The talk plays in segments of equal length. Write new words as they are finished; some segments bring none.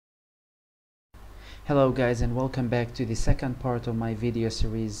Hello guys, and welcome back to the second part of my video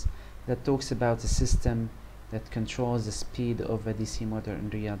series that talks about a system that controls the speed of a DC motor in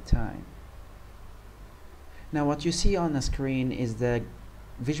real time. Now what you see on the screen is the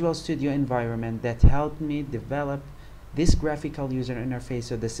Visual Studio environment that helped me develop this graphical user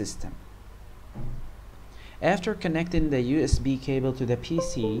interface of the system. After connecting the USB cable to the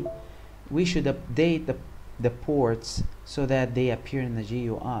PC, we should update the ports so that they appear in the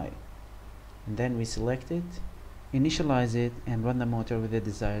GUI. And then we select it, initialize it, and run the motor with the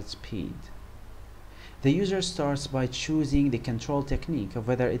desired speed. The user starts by choosing the control technique of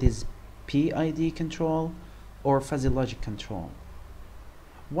whether it is PID control or fuzzy logic control.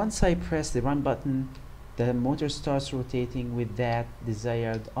 Once I press the run button, the motor starts rotating with that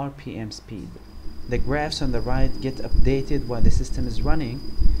desired RPM speed. The graphs on the right get updated while the system is running,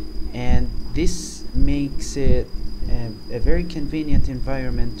 and this makes it a very convenient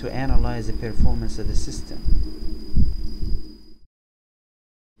environment to analyze the performance of the system.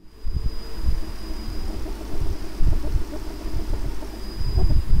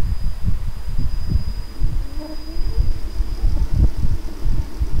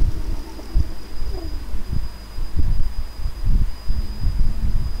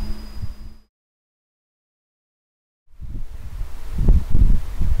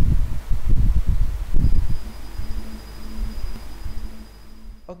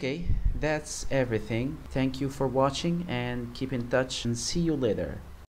 Okay, that's everything. Thank you for watching and keep in touch, and see you later.